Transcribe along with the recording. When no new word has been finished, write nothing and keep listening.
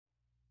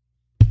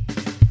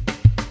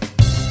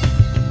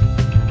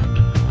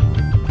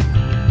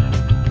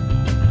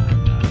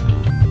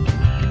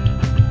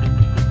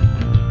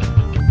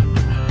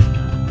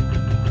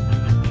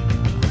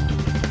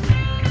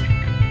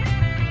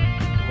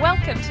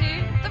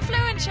to The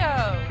Fluent Show,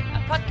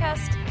 a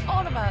podcast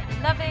all about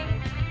loving,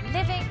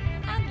 living,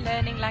 and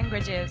learning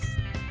languages.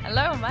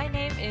 Hello, my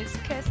name is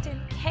Kirsten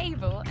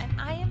Cable,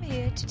 and I am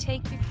here to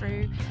take you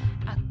through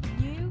a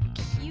new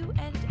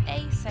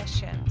Q&A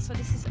session. So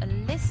this is a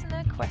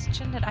listener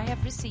question that I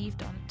have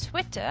received on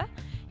Twitter.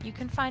 You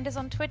can find us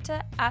on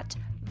Twitter at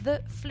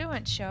The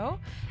Fluent Show,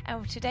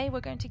 and today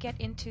we're going to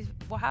get into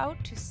how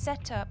to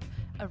set up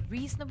a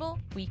reasonable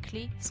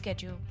weekly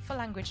schedule for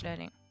language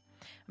learning.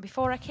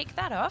 Before I kick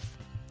that off,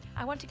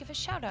 I want to give a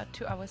shout out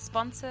to our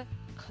sponsor,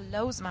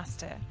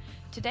 Closemaster.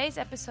 Today's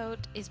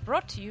episode is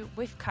brought to you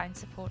with kind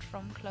support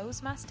from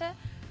Closemaster.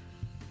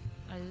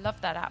 I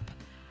love that app.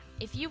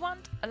 If you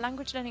want a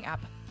language learning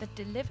app that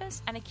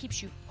delivers and it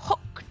keeps you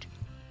hooked,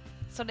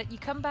 so that you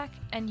come back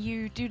and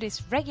you do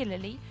this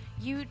regularly,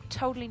 you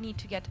totally need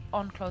to get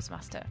on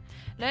Closemaster.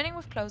 Learning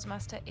with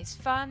Closemaster is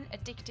fun,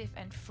 addictive,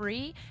 and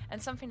free.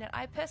 And something that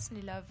I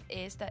personally love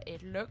is that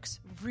it looks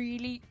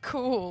really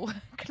cool.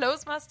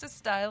 Closemaster's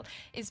style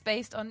is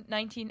based on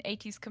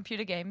 1980s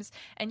computer games,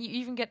 and you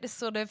even get this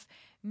sort of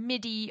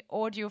MIDI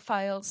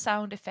audiophile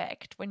sound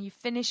effect. When you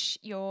finish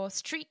your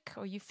streak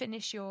or you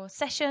finish your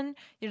session,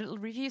 your little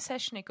review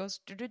session, it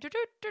goes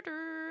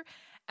do-do-do-do-do-do.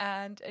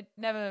 And it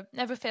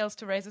never fails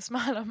to raise a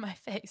smile on my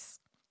face.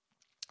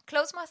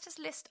 Closemaster's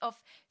list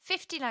of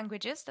 50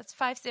 languages, that's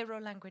 50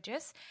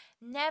 languages,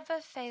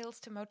 never fails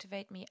to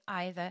motivate me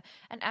either.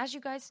 And as you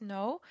guys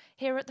know,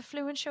 here at The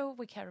Fluent Show,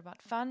 we care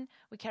about fun,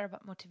 we care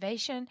about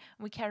motivation, and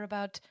we care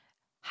about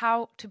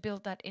how to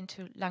build that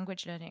into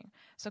language learning.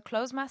 So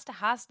Closemaster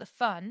has the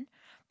fun,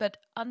 but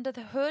under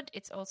the hood,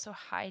 it's also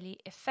highly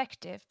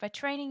effective by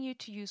training you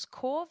to use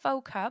core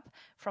vocab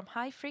from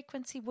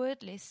high-frequency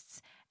word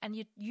lists, and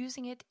you're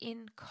using it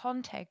in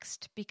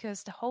context,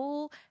 because the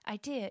whole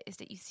idea is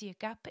that you see a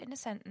gap in a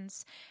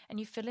sentence and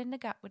you fill in the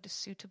gap with a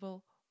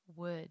suitable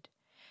word.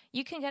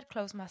 You can get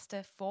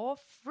Closemaster for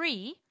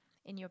free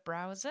in your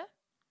browser,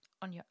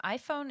 on your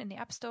iPhone in the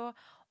App Store,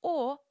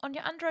 or on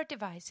your Android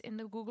device in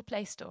the Google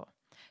Play Store.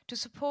 To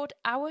support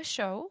our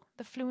show,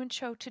 The Fluent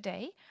Show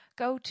Today,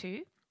 go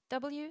to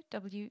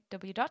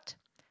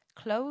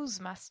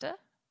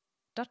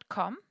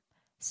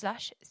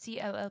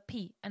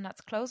www.closemaster.com/CLLP, and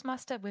that's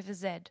Closemaster with a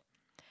Z.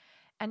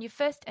 And your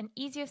first and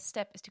easiest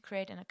step is to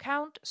create an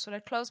account so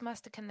that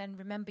Closemaster can then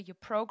remember your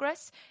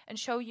progress and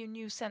show you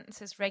new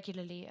sentences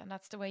regularly. And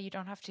that's the way you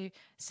don't have to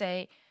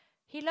say,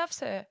 he loves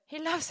her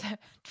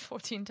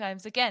 14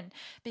 times again,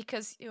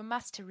 because your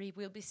mastery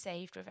will be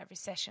saved with every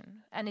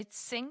session. And it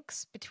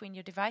syncs between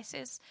your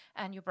devices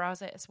and your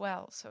browser as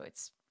well. So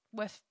it's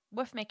worth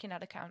making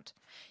that account.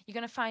 You're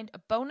going to find a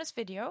bonus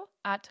video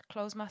at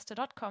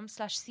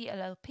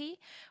closemaster.com/CLLP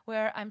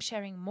where I'm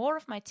sharing more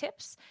of my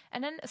tips,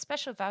 and then a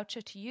special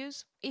voucher to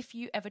use if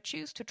you ever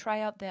choose to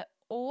try out their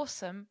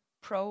awesome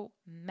Pro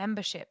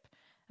membership.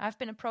 I've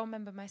been a Pro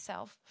member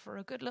myself for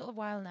a good little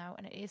while now,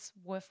 and it is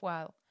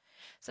worthwhile.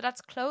 So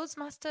that's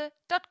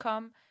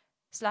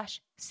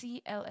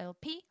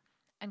closemaster.com/CLLP,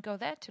 and go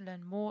there to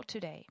learn more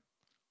today.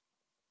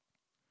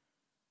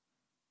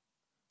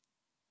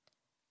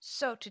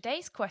 So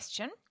today's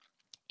question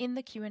in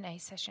the Q&A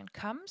session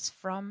comes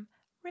from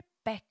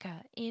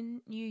Rebecca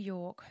in New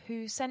York,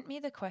 who sent me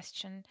the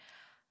question,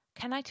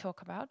 can I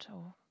talk about,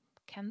 or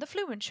can The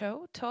Fluent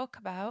Show talk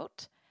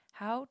about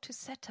how to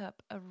set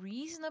up a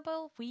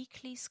reasonable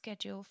weekly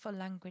schedule for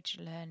language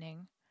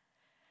learning?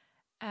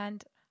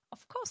 And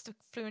of course, The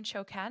Fluent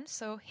Show can,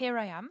 so here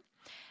I am.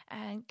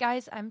 And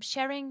guys, I'm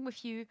sharing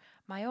with you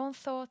my own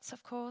thoughts,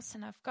 of course,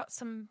 and I've got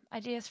some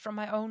ideas from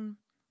my own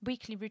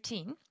weekly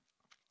routine.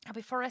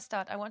 Before I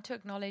start, I want to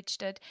acknowledge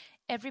that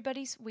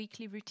everybody's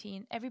weekly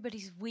routine,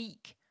 everybody's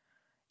week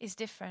is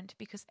different,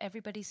 because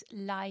everybody's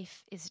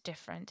life is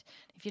different.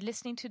 If you're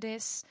listening to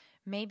this,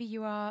 maybe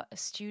you are a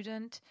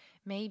student,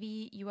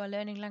 maybe you are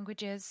learning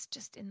languages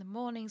just in the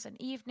mornings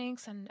and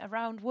evenings and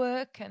around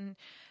work and,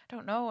 I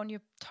don't know, on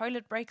your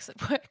toilet breaks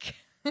at work.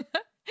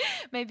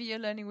 Maybe you're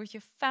learning with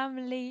your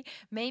family.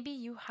 Maybe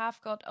you have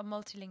got a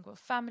multilingual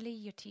family.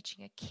 You're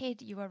teaching a kid.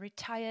 You are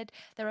retired.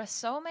 There are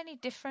so many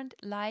different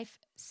life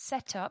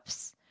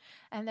setups,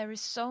 and there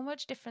is so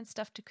much different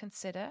stuff to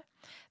consider,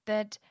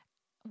 that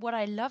what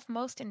I love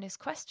most in this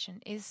question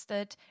is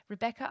that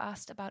Rebecca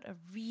asked about a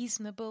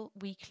reasonable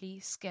weekly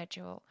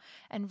schedule.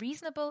 And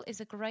reasonable is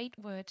a great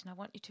word, and I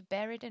want you to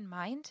bear it in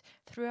mind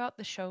throughout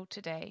the show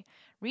today.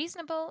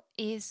 Reasonable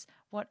is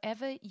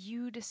whatever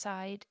you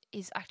decide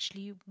is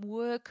actually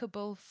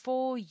workable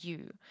for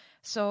you.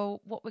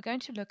 So what we're going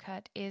to look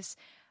at is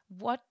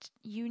what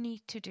you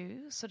need to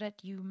do so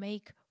that you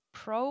make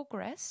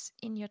progress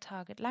in your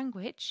target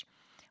language,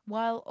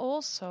 while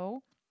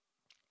also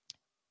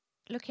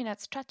looking at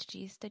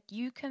strategies that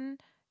you can,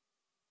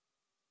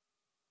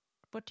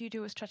 what do you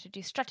do with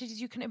strategies? Strategies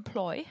you can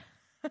employ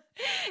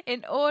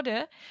in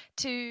order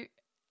to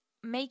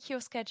make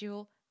your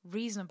schedule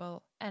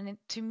reasonable. And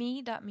to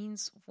me, that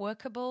means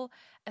workable,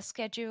 a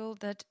schedule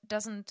that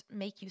doesn't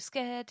make you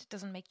scared,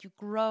 doesn't make you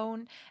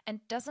groan,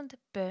 and doesn't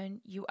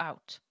burn you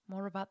out.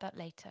 More about that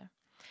later.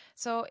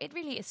 So it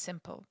really is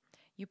simple.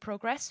 You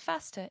progress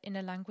faster in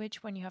a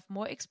language when you have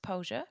more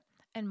exposure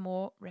and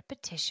more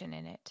repetition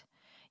in it.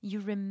 You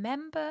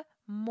remember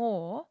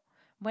more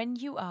when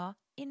you are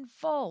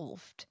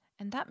involved,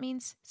 and that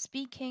means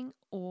speaking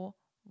or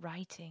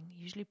writing,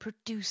 usually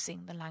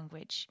producing the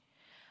language.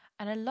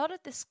 And a lot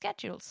of the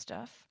schedule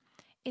stuff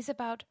is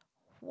about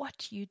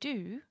what you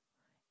do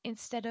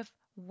instead of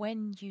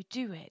when you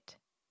do it.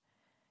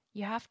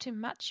 You have to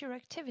match your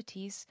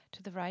activities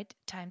to the right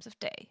times of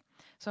day.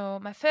 So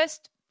my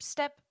first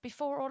step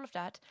before all of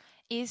that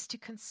is to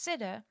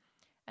consider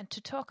and to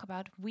talk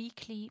about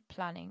weekly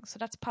planning. So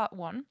that's part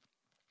one.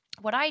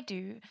 What I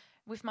do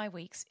with my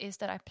weeks is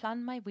that I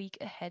plan my week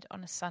ahead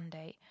on a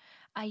Sunday.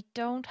 I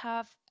don't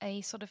have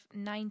a sort of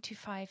 9 to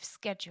 5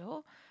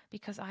 schedule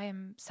because I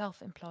am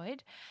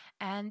self-employed,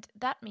 and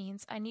that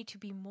means I need to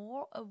be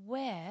more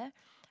aware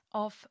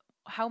of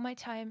how my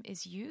time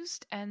is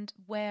used and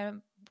where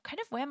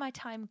my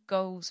time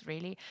goes,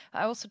 really.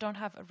 I also don't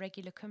have a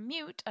regular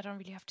commute. I don't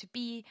really have to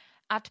be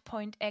at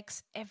point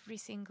X every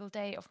single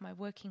day of my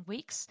working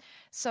weeks.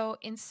 So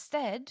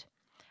instead,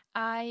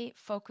 I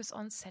focus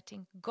on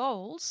setting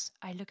goals.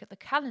 I look at the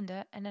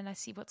calendar and then I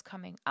see what's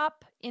coming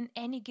up in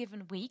any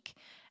given week,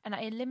 and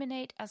I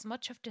eliminate as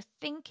much of the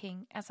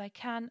thinking as I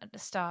can at the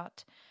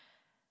start.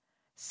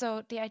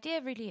 So the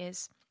idea really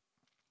is,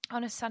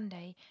 on a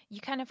Sunday, you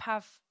kind of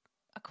have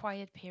a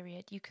quiet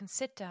period. You can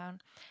sit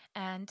down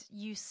and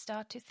you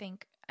start to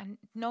think, and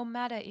no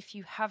matter if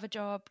you have a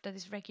job that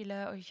is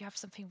regular or if you have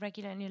something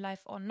regular in your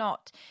life or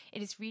not,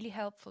 it is really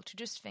helpful to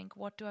just think,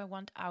 what do I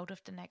want out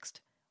of the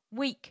next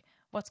week?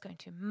 What's going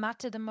to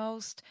matter the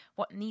most?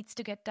 What needs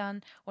to get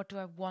done? What do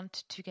I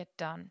want to get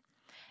done?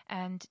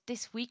 And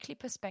this weekly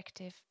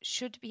perspective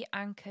should be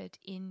anchored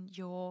in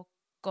your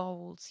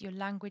goals, your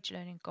language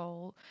learning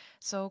goal.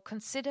 So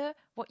consider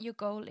what your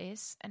goal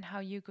is and how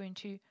you're going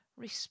to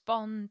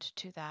respond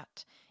to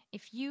that.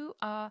 If you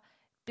are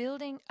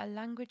building a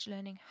language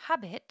learning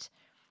habit,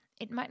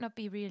 it might not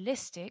be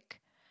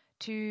realistic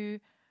to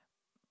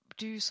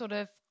do sort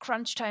of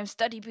crunch time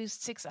study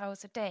boost 6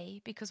 hours a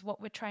day, because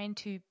what we're trying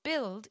to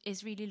build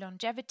is really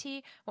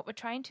longevity. What we're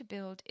trying to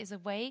build is a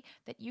way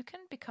that you can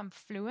become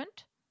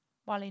fluent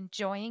while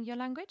enjoying your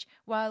language,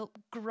 while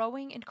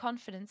growing in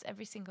confidence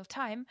every single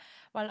time,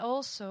 while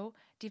also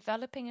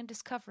developing and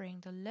discovering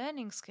the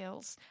learning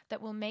skills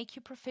that will make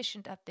you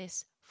proficient at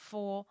this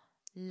for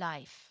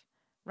life,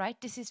 right?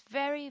 This is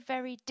very,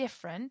 very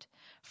different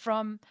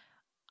from,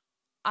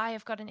 I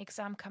have got an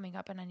exam coming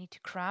up and I need to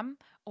cram,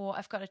 or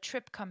I've got a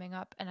trip coming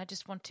up and I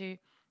just want to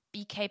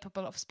be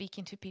capable of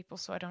speaking to people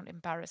so I don't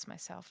embarrass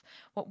myself.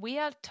 What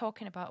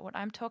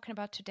I'm talking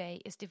about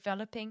today is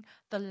developing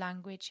the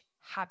language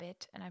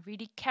habit. And I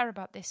really care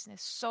about this, and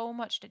there's so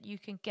much that you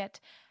can get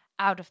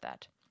out of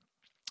that.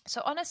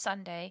 So on a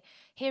Sunday,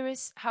 here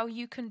is how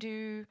you can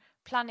do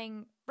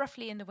planning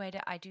roughly in the way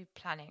that I do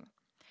planning.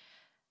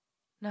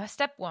 Now,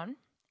 step one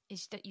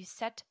is that you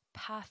set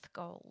path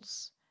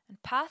goals.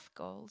 And path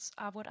goals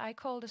are what I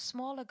call the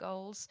smaller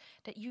goals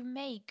that you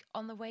make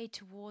on the way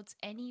towards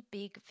any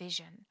big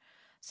vision.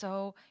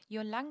 So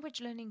your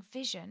language learning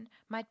vision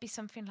might be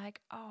something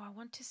like, I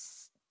want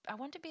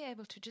to be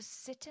able to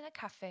just sit in a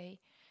cafe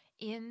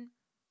in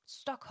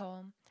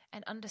Stockholm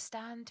and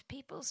understand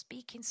people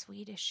speaking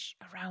Swedish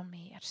around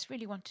me. I just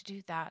really want to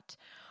do that.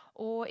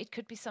 Or it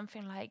could be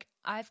something like,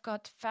 I've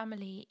got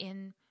family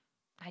in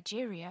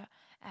Nigeria,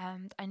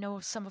 and I know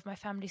some of my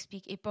family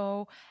speak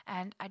Igbo,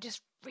 and I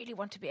just really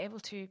want to be able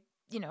to,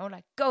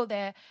 go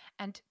there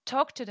and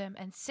talk to them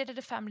and sit at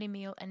a family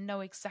meal and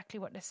know exactly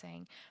what they're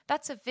saying.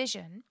 That's a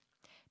vision,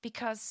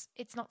 because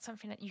it's not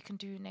something that you can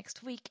do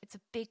next week. It's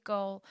a big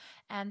goal,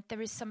 and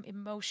there is some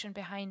emotion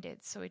behind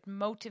it, so it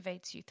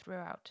motivates you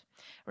throughout.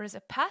 Whereas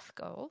a path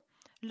goal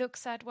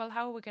looks at,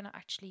 how are we going to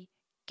actually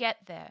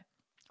get there?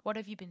 What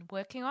have you been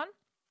working on?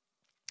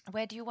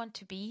 Where do you want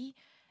to be?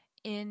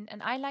 And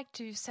I like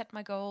to set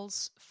my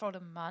goals for the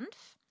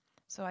month.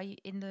 So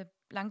in the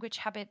language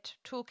habit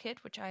toolkit,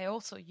 which I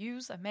also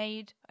use,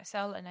 I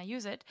sell, and I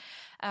use it.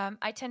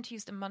 I tend to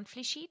use the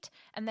monthly sheet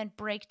and then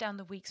break down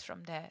the weeks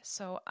from there.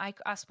 So I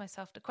ask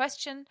myself the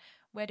question,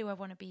 where do I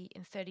want to be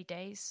in 30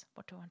 days?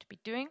 What do I want to be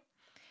doing?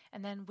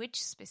 And then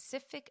which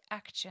specific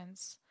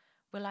actions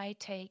will I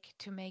take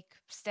to make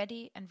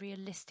steady and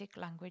realistic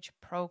language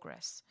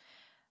progress?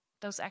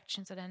 Those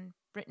actions are then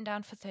written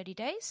down for 30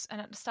 days. And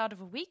at the start of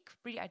a week,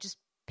 really, I just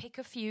pick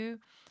a few,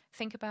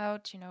 think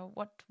about,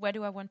 where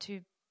do I want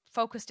to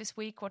focus this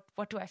week?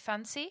 What do I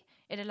fancy?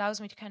 It allows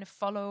me to kind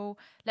of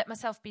let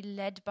myself be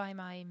led by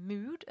my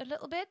mood a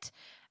little bit.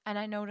 And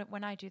I know that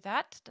when I do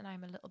that, then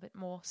I'm a little bit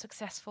more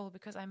successful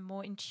because I'm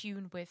more in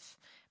tune with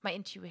my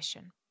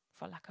intuition,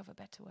 for lack of a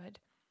better word.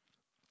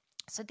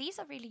 So these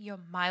are really your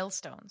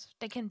milestones.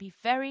 They can be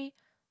very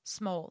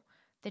small.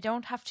 They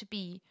don't have to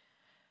be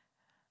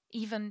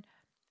even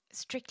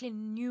strictly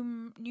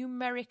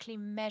numerically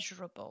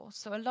measurable.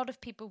 So a lot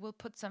of people will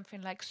put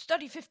something like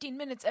study 15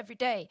 minutes every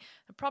day.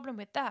 The problem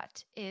with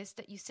that is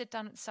that you sit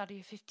down and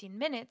study 15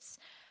 minutes,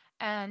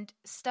 and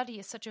study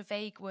is such a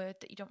vague word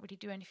that you don't really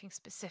do anything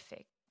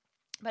specific.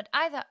 But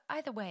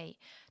either way,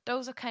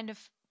 those are kind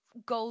of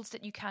goals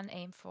that you can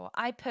aim for.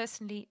 I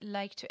personally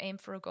like to aim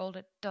for a goal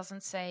that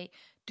doesn't say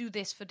do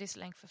this for this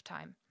length of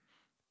time,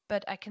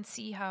 but I can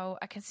see how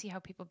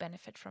people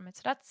benefit from it.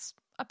 So that's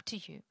up to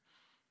you.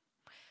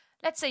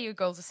 Let's say your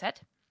goals are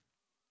set.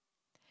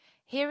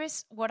 Here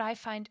is what I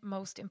find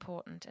most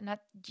important, and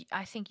that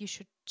I think you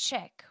should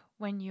check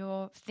when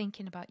you're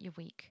thinking about your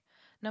week.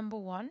 Number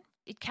one,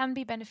 it can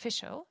be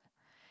beneficial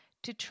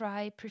to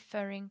try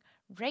preferring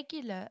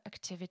regular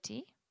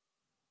activity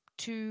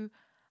to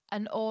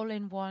an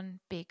all-in-one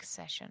big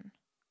session.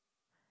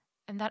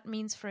 And that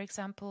means, for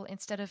example,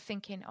 instead of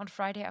thinking on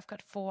Friday I've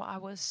got 4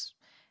 hours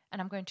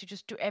and I'm going to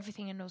just do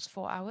everything in those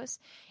 4 hours,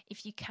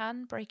 if you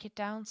can break it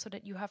down so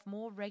that you have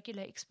more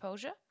regular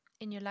exposure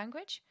in your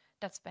language,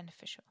 that's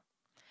beneficial.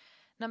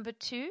 Number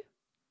two,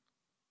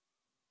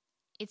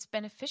 it's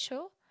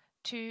beneficial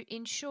to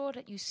ensure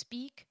that you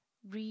speak,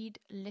 read,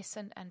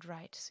 listen, and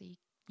write. So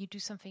you do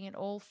something in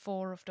all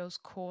 4 of those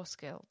core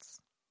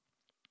skills.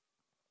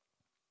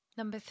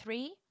 Number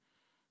three,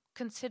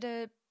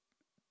 consider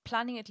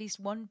planning at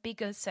least one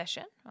bigger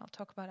session. I'll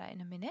talk about that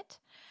in a minute.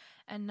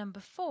 And number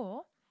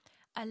 4,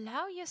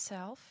 allow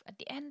yourself at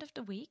the end of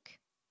the week,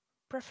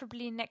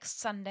 preferably next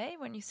Sunday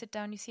when you sit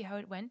down, you see how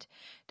it went,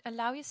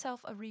 allow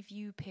yourself a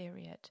review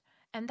period.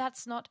 And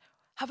that's not,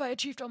 have I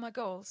achieved all my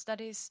goals?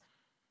 That is,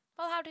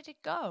 well, how did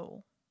it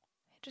go?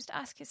 Just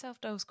ask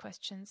yourself those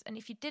questions. And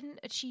if you didn't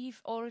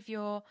achieve all of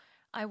your,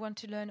 I want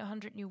to learn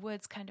 100 new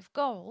words kind of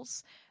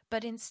goals,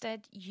 but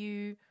instead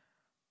you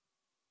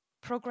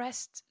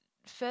progressed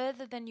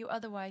further than you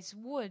otherwise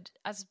would,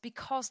 as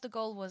because the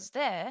goal was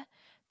there,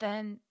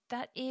 then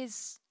that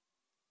is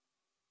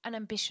an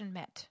ambition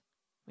met,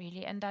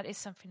 really, and that is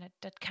something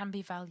that can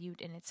be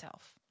valued in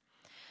itself.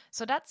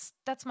 So that's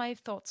my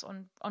thoughts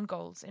on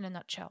goals in a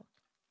nutshell.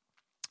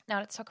 Now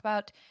let's talk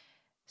about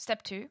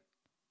step 2,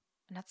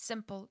 and that's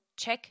simple.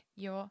 Check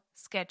your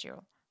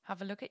schedule.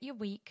 Have a look at your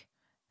week.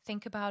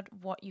 Think about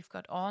what you've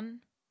got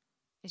on.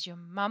 Is your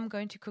mum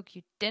going to cook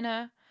you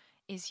dinner?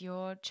 Is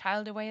your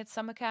child away at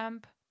summer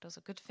camp? Those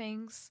are good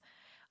things.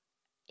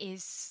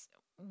 Is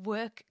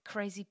work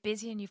crazy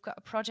busy and you've got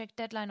a project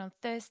deadline on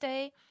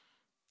Thursday?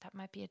 That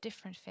might be a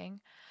different thing.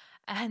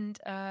 And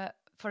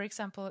for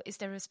example, is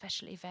there a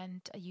special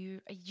event? Are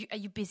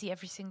you busy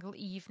every single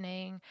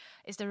evening?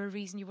 Is there a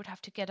reason you would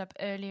have to get up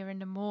earlier in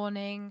the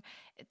morning?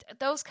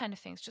 Those kind of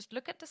things. Just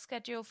look at the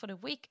schedule for the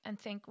week and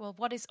think, well,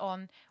 what is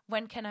on?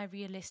 When can I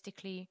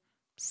realistically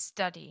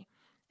study?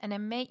 And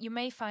then you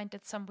may find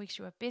that some weeks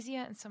you are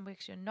busier and some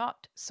weeks you're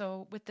not.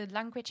 So with the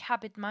language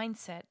habit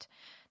mindset,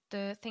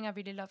 the thing I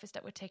really love is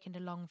that we're taking the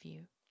long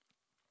view.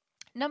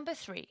 Number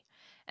 3,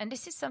 and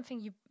this is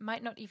something you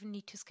might not even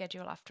need to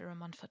schedule after a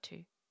month or 2.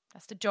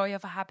 That's the joy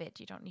of a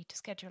habit. You don't need to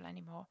schedule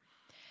anymore.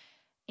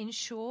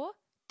 Ensure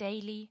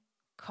daily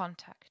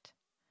contact.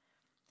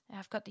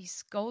 I've got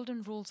these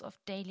golden rules of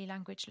daily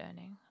language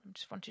learning. I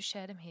just want to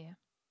share them here.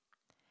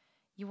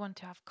 You want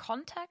to have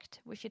contact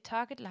with your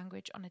target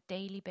language on a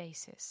daily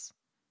basis.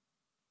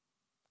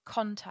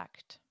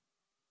 Contact.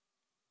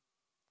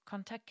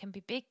 Contact can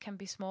be big, can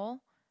be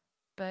small,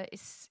 but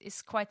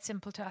it's quite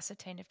simple to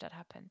ascertain if that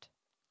happened.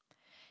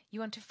 You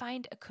want to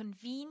find a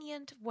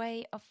convenient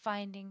way of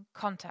finding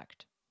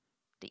contact.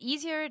 The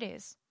easier it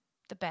is,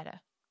 the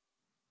better.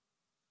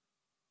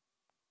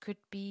 Could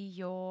be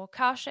your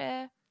car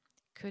share,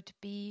 could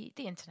be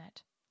the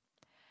internet.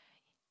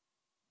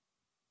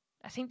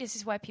 I think this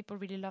is why people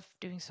really love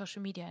doing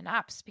social media and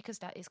apps, because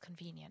that is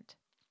convenient.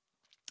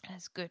 And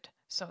it's good.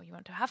 So you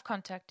want to have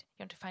contact,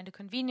 you want to find a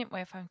convenient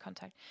way of having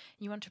contact,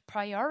 you want to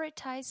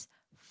prioritize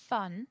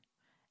fun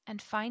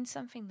and find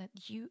something that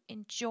you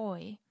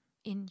enjoy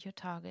in your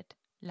target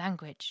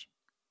language.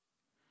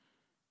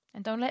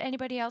 And don't let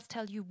anybody else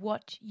tell you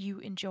what you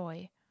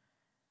enjoy,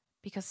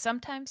 because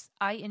sometimes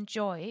I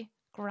enjoy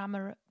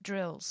grammar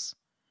drills.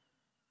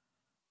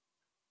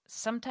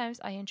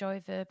 Sometimes I enjoy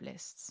verb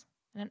lists.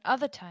 And then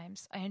other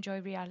times, I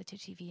enjoy reality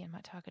TV in my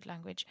target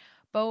language.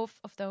 Both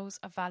of those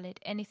are valid.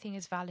 Anything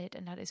is valid.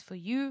 And that is for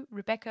you,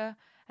 Rebecca,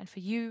 and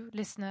for you,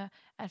 listener,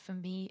 and for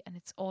me. And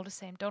it's all the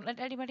same. Don't let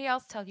anybody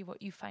else tell you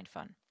what you find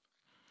fun.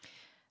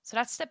 So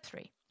that's step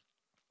 3.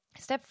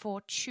 Step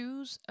 4,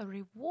 choose a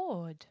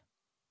reward.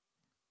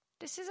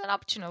 This is an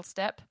optional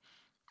step,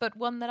 but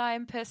one that I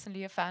am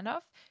personally a fan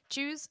of.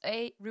 Choose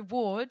a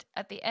reward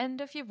at the end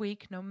of your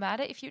week, no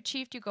matter if you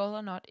achieved your goal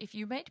or not. If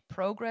you made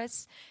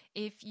progress,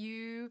 if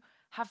you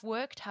have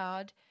worked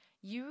hard,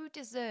 you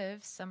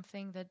deserve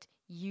something that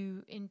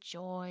you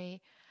enjoy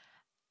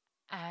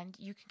and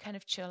you can kind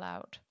of chill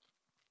out.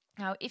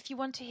 Now, if you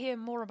want to hear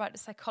more about the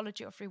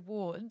psychology of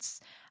rewards,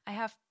 I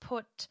have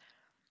put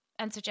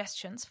and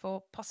suggestions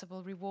for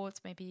possible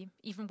rewards, maybe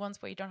even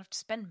ones where you don't have to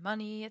spend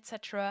money,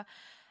 etc.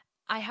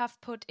 I have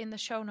put in the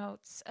show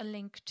notes a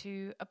link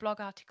to a blog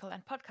article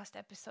and podcast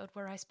episode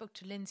where I spoke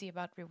to Lindsay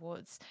about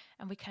rewards,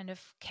 and we kind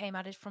of came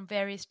at it from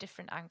various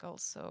different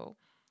angles. So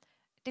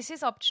this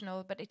is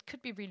optional, but it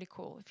could be really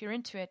cool. If you're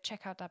into it,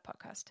 check out that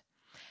podcast.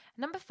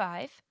 Number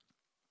 5,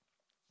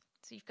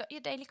 so you've got your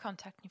daily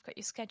contact, you've got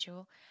your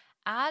schedule,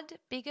 add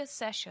bigger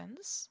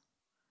sessions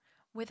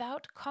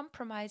without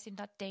compromising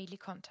that daily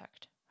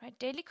contact, right?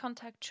 Daily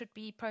contact should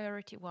be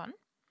priority one.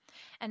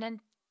 And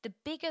then the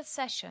bigger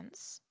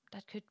sessions,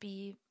 that could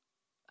be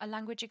a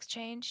language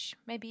exchange,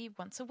 maybe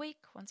once a week,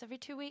 once every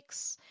 2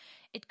 weeks.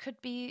 It could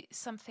be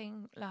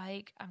something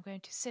like, I'm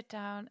going to sit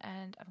down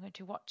and I'm going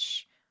to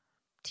watch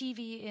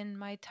TV in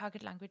my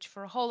target language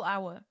for a whole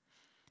hour.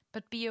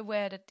 But be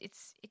aware that it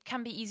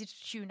can be easy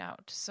to tune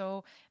out.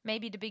 So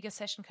maybe the bigger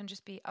session can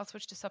just be, I'll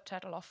switch the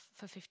subtitle off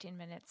for 15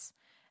 minutes.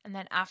 And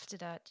then after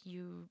that,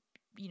 you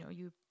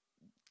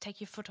take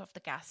your foot off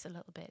the gas a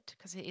little bit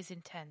because it is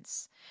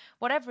intense.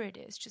 Whatever it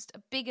is, just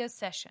a bigger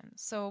session.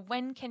 So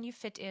when can you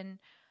fit in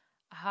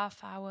a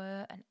half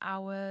hour, an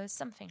hour,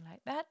 something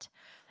like that,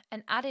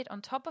 and add it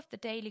on top of the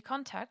daily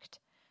contact?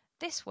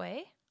 This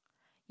way,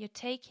 you're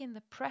taking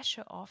the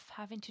pressure off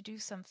having to do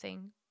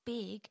something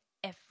big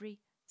every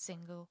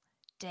single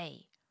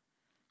day.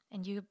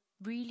 And you're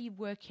really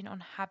working on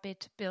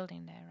habit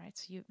building there, right?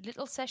 So your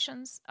little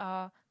sessions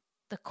are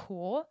the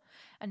core,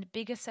 and the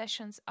bigger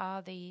sessions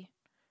are the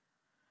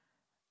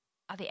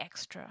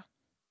extra.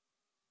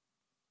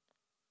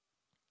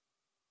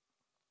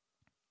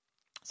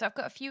 So I've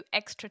got a few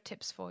extra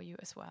tips for you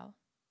as well.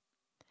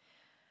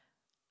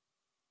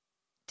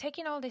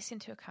 Taking all this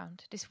into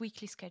account, this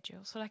weekly schedule.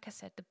 So like I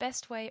said, the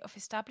best way of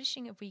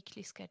establishing a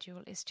weekly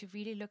schedule is to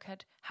really look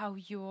at how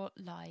your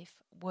life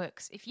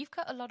works. If you've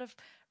got a lot of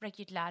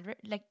regularity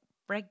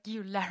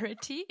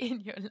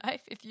in your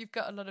life, if you've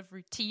got a lot of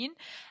routine,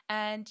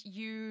 and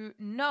you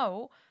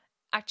know,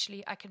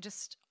 actually, I can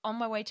just, on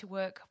my way to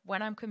work,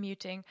 when I'm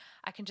commuting,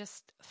 I can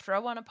just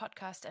throw on a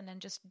podcast and then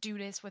just do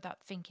this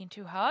without thinking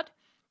too hard.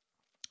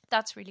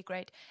 That's really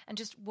great. And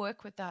just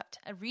work with that.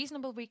 A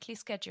reasonable weekly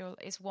schedule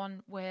is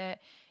one where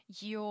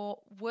your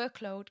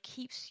workload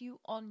keeps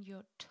you on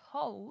your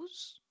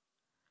toes.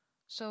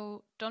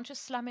 So don't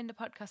just slam in the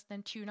podcast and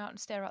then tune out and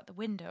stare out the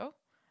window.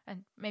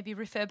 And maybe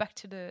refer back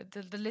to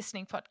the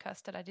listening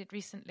podcast that I did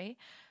recently.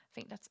 I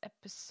think that's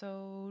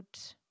episode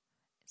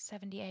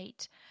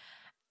 78.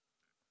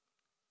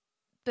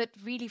 But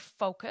really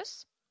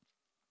focus.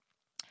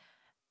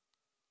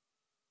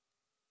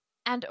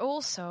 And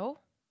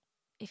also,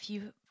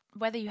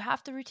 whether you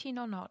have the routine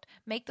or not,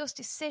 make those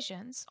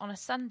decisions on a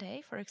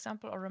Sunday, for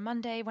example, or a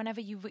Monday,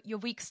 whenever your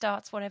week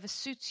starts, whatever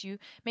suits you.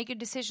 Make your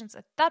decisions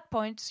at that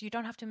point, so you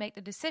don't have to make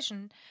the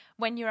decision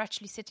when you're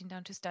actually sitting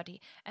down to study.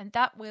 And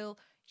that will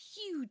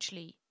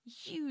hugely,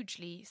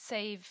 hugely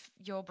save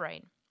your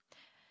brain.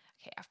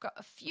 Okay, I've got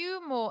a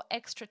few more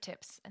extra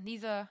tips, and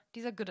these are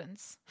good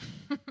ones.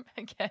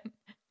 Again,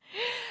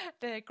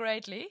 they're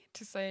greatly,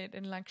 to say it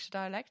in Lancashire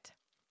dialect.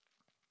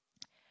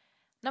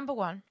 Number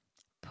one,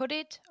 put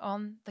it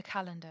on the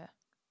calendar.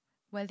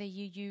 Whether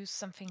you use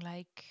something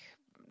like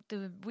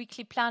the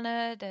weekly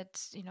planner that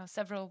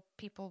several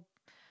people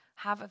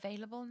have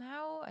available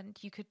now, and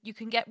you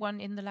can get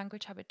one in the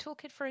Language Habit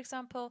Toolkit, for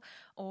example,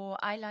 or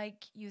I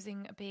like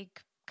using a big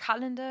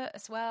calendar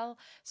as well.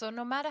 So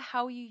no matter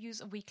how you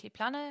use a weekly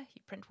planner,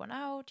 you print one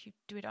out, you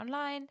do it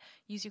online,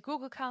 use your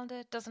Google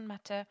Calendar, doesn't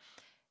matter.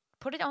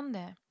 Put it on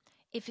there.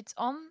 If it's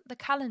on the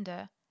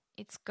calendar,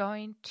 it's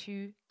going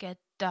to get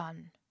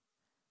done,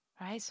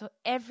 right? So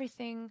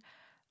everything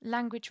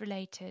language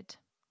related,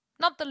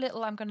 not the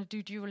little I'm going to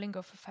do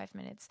Duolingo for 5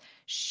 minutes,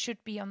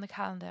 should be on the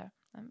calendar.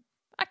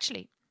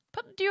 Actually,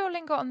 put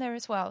Duolingo on there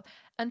as well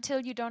until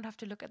you don't have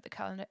to look at the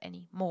calendar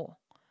anymore.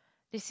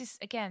 This is,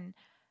 again,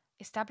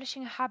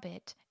 establishing a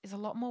habit is a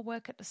lot more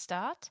work at the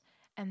start,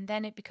 and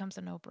then it becomes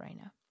a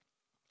no-brainer.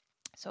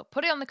 So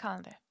put it on the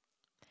calendar.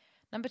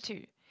 Number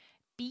 2,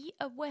 be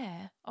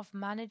aware of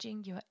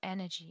managing your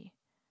energy.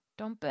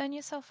 Don't burn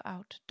yourself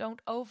out.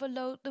 Don't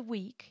overload the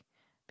week,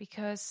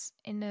 because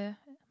in the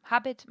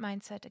habit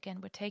mindset, again,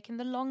 we're taking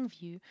the long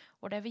view.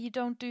 Whatever you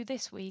don't do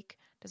this week,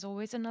 there's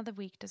always another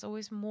week. There's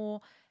always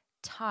more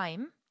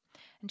time.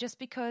 And just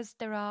because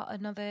there are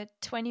another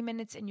 20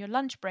 minutes in your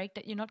lunch break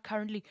that you're not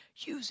currently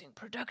using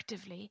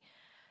productively,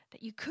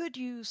 that you could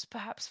use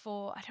perhaps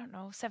for,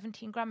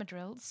 17 grammar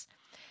drills,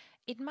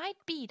 it might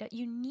be that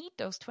you need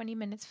those 20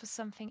 minutes for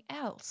something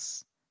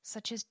else,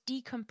 such as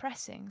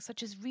decompressing,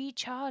 such as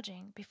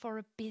recharging before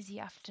a busy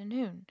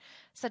afternoon,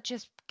 such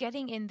as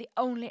getting in the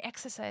only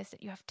exercise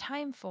that you have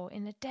time for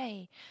in a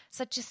day,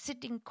 such as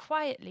sitting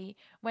quietly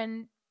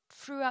when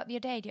throughout your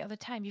day, the other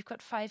time, you've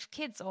got 5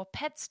 kids or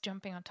pets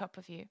jumping on top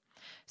of you.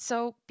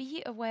 So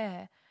be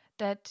aware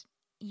that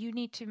you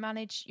need to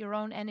manage your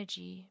own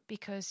energy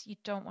because you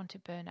don't want to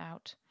burn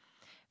out.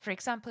 For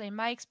example, in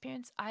my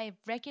experience, I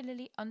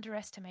regularly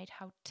underestimate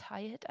how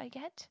tired I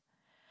get.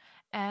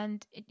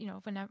 And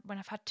when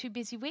I've had 2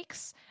 busy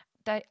weeks,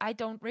 that I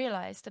don't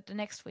realize that the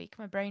next week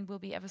my brain will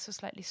be ever so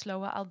slightly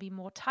slower. I'll be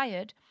more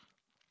tired.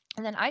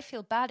 And then I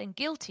feel bad and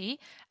guilty,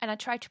 and I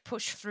try to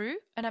push through,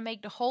 and I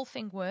make the whole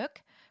thing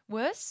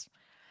worse.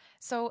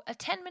 So a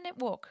 10-minute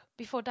walk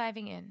before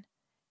diving in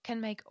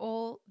can make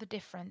all the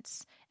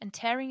difference. And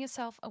tearing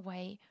yourself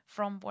away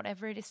from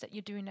whatever it is that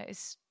you're doing that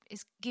is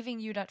giving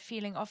you that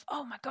feeling of,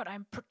 oh my God,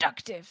 I'm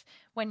productive,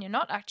 when you're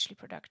not actually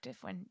productive,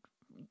 when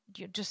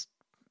you're just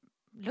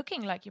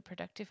looking like you're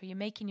productive, or you're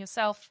making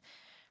yourself,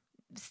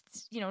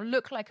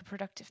 look like a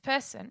productive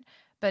person,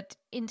 but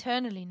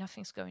internally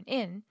nothing's going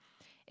in,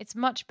 it's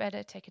much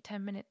better take a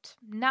 10-minute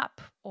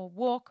nap or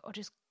walk or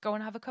just go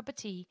and have a cup of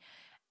tea,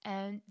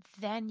 and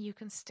then you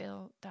can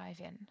still dive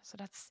in. So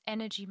that's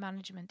energy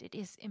management. It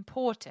is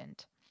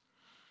important.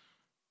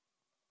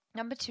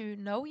 Number 2,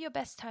 know your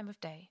best time of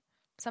day.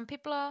 Some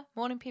people are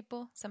morning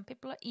people, some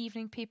people are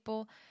evening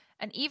people.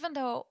 And even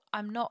though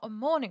I'm not a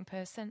morning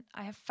person,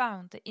 I have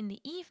found that in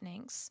the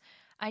evenings,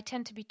 I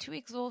tend to be too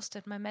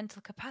exhausted. My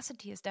mental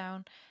capacity is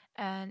down,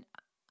 and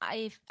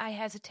I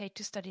hesitate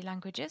to study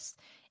languages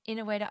in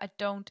a way that I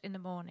don't in the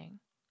morning.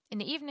 In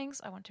the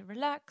evenings, I want to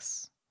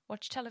relax,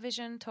 watch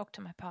television, talk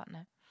to my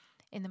partner.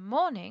 In the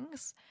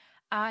mornings,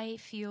 I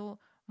feel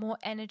more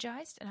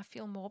energized and I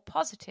feel more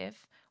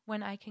positive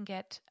when I can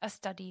get a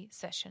study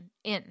session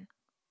in.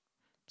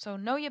 So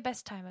know your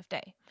best time of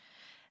day.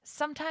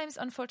 Sometimes,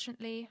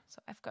 unfortunately,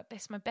 so I've got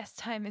this, my best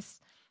time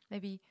is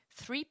maybe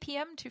 3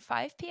 p.m. to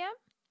 5 p.m.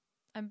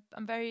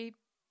 I'm very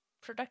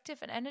productive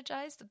and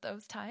energized at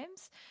those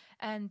times.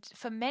 And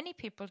for many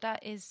people,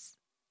 that is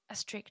a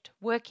strict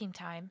working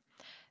time.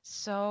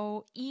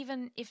 So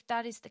even if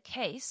that is the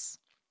case,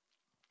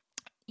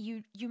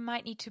 you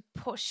might need to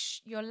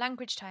push your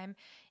language time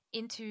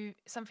into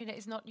something that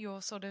is not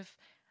your sort of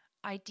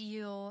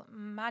ideal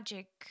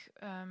magical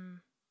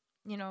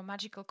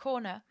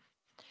corner.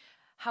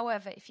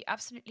 However, if you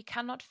absolutely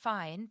cannot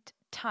find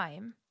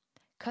time,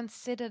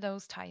 consider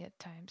those tired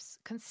times.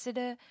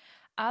 Consider,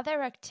 are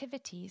there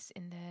activities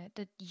in there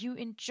that you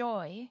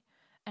enjoy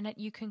and that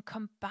you can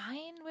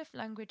combine with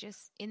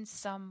languages in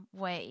some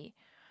way?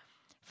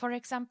 For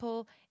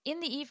example,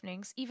 in the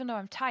evenings, even though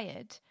I'm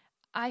tired,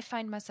 I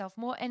find myself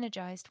more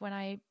energized when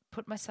I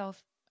put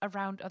myself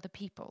around other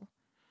people.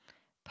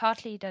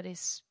 Partly that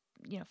is,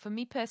 for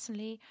me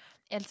personally,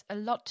 it's a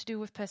lot to do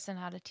with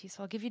personality.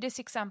 So I'll give you this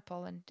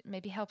example and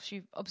maybe helps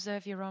you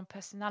observe your own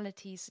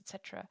personalities,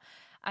 etc.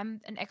 I'm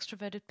an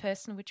extroverted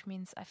person, which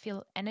means I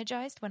feel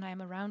energized when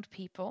I'm around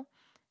people.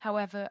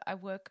 However, I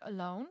work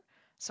alone,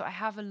 so I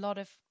have a lot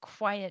of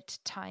quiet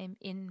time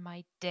in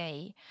my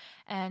day.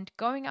 And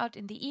going out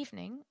in the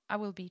evening, I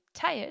will be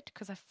tired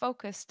because I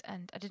focused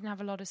and I didn't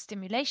have a lot of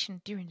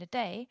stimulation during the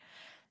day.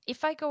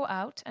 If I go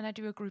out and I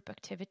do a group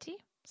activity,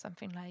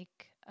 something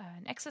like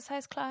an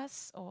exercise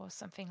class or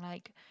something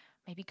like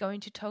maybe going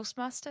to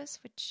Toastmasters,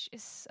 which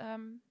is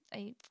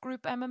a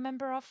group I'm a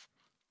member of,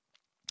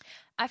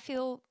 I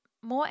feel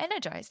more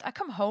energized. I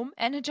come home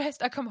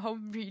energized. I come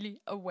home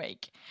really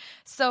awake.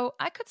 So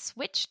I could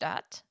switch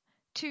that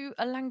to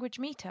a language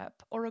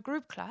meetup or a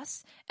group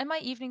class, and my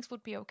evenings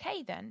would be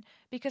okay then,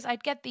 because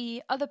I'd get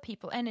the other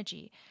people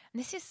energy.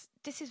 And this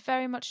is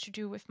very much to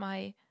do with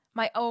my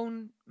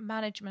own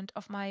management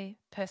of my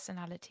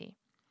personality.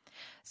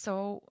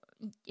 So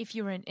if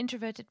you're an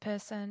introverted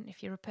person,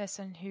 if you're a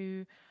person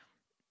who,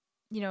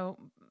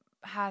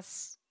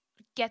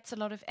 gets a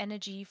lot of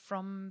energy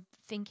from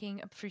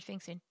thinking through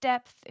things in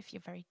depth, if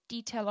you're very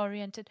detail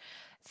oriented,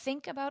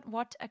 think about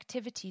what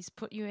activities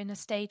put you in a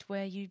state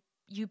where you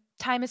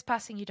time is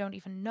passing, you don't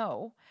even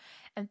know,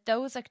 and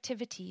those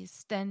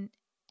activities then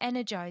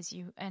energize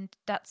you, and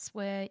that's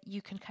where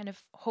you can kind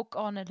of hook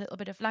on a little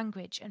bit of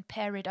language and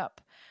pair it up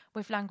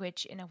with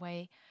language in a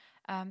way,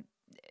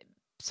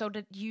 so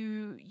that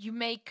you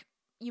make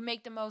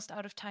the most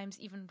out of times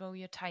even though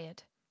you're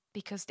tired,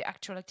 because the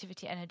actual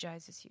activity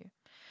energizes you.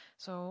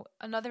 So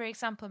another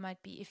example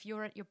might be if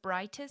you're at your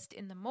brightest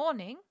in the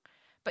morning,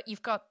 but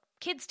you've got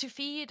kids to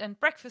feed and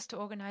breakfast to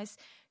organize,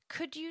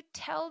 could you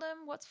tell them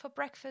what's for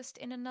breakfast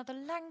in another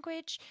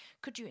language?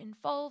 Could you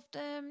involve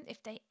them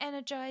if they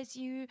energize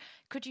you?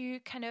 Could you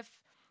kind of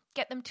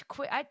get them to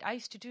quiz? I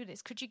used to do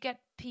this. Could you get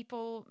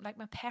people like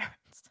my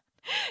parents?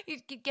 You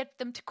could get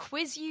them to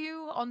quiz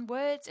you on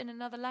words in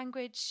another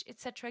language,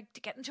 etc.,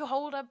 to get them to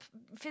hold up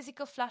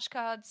physical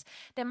flashcards.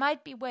 There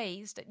might be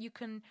ways that you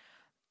can,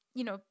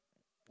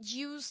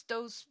 use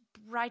those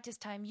brightest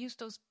time, use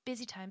those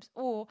busy times,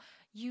 or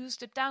use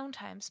the down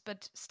times,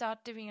 but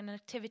start doing an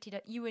activity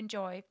that you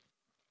enjoy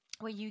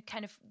where you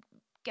kind of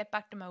get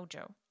back the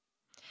mojo.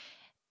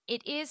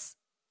 It is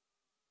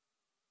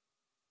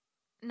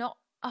not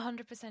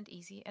 100%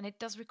 easy, and it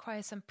does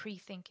require some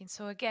pre-thinking.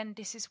 So again,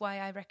 this is why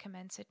I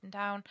recommend sitting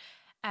down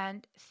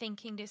and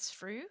thinking this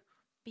through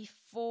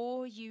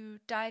before you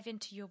dive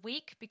into your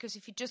week, because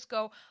if you just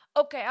go,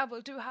 okay, I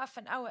will do half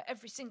an hour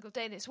every single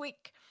day this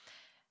week,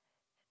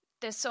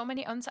 there's so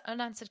many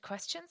unanswered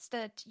questions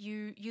that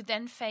you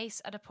then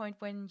face at a point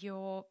when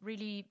you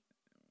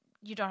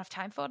don't have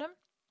time for them.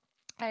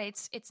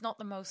 It's not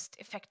the most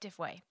effective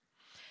way.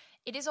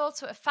 It is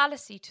also a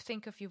fallacy to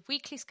think of your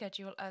weekly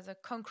schedule as a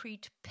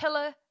concrete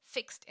pillar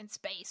fixed in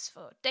space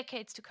for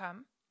decades to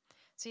come.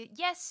 So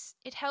yes,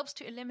 it helps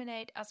to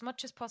eliminate as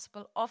much as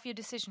possible of your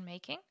decision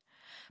making,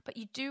 but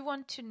you do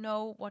want to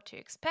know what to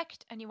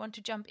expect and you want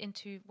to jump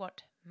into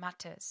what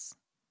matters.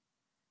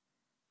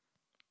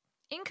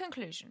 In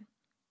conclusion,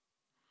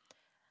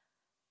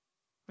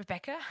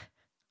 Rebecca,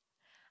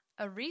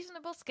 a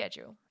reasonable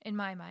schedule, in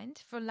my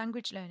mind, for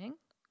language learning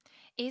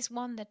is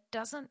one that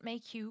doesn't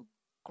make you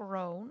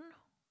groan,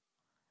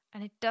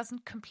 and it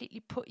doesn't completely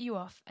put you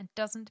off and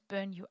doesn't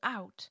burn you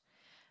out,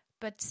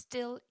 but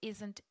still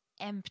isn't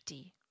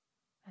empty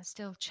and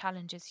still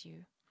challenges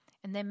you.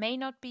 And there may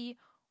not be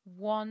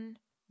one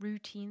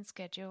routine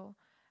schedule.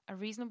 A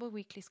reasonable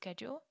weekly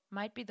schedule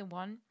might be the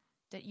one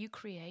that you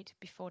create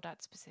before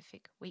that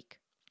specific week.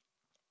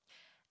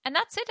 And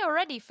that's it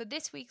already for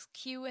this week's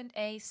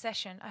Q&A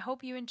session. I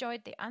hope you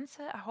enjoyed the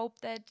answer. I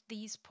hope that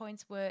these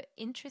points were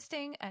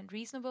interesting and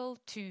reasonable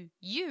to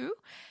you.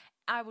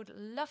 I would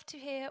love to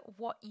hear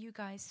what you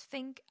guys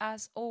think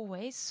as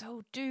always.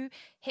 So do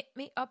hit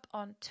me up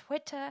on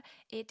Twitter.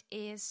 It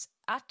is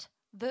at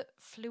The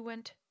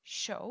Fluent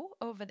Show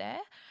over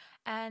there.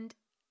 And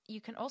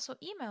you can also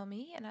email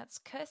me, and that's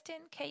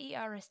Kerstin,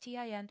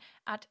 Kerstin,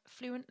 at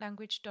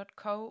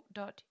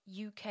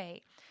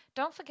fluentlanguage.co.uk.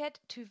 Don't forget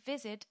to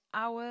visit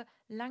our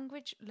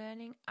language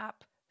learning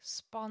app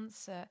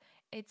sponsor.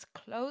 It's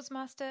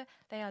Closemaster.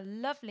 They are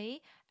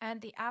lovely,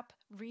 and the app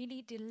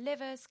really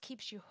delivers,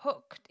 keeps you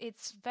hooked.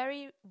 It's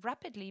very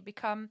rapidly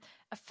become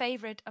a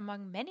favorite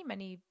among many,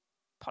 many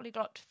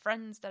polyglot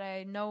friends that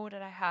I know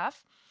that I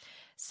have.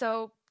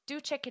 So do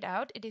check it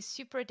out. It is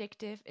super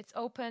addictive. It's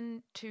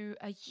open to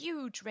a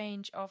huge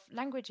range of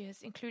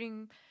languages,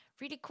 including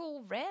really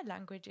cool rare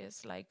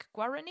languages like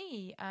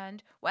Guarani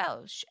and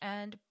Welsh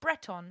and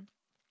Breton.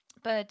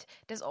 But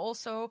there's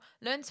also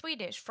Learn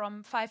Swedish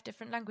from 5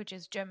 different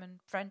languages: German,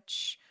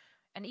 French,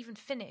 and even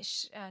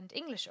Finnish and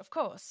English, of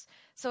course.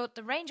 So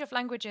the range of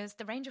languages,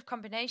 the range of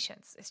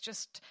combinations, it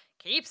just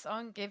keeps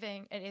on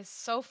giving. It is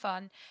so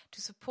fun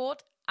to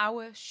support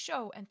our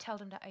show and tell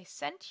them that I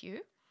sent you.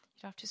 You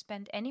don't have to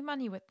spend any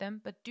money with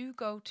them, but do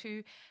go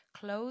to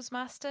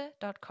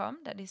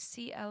closemaster.com. That is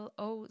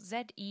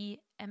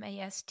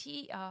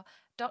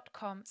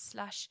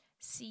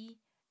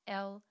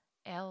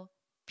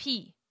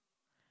CLOZEMASTER.com/CLLP.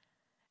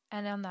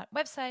 And on that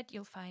website,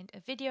 you'll find a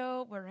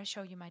video where I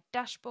show you my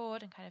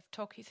dashboard and kind of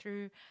talk you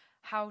through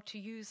how to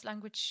use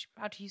Language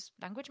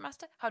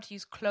Master, how to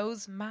use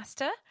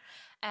Closemaster,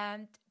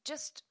 and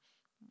just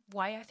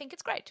why I think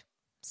it's great.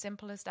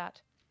 Simple as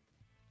that.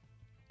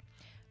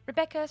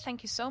 Rebecca,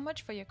 thank you so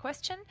much for your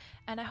question,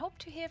 and I hope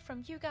to hear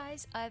from you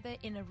guys either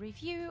in a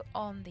review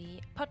on the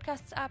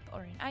podcasts app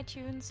or in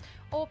iTunes,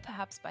 or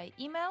perhaps by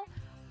email,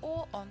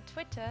 or on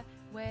Twitter,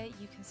 where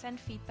you can send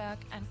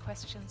feedback and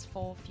questions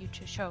for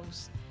future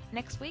shows.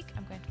 Next week,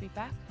 I'm going to be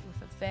back with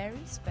a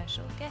very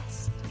special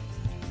guest.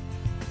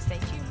 Stay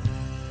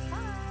tuned.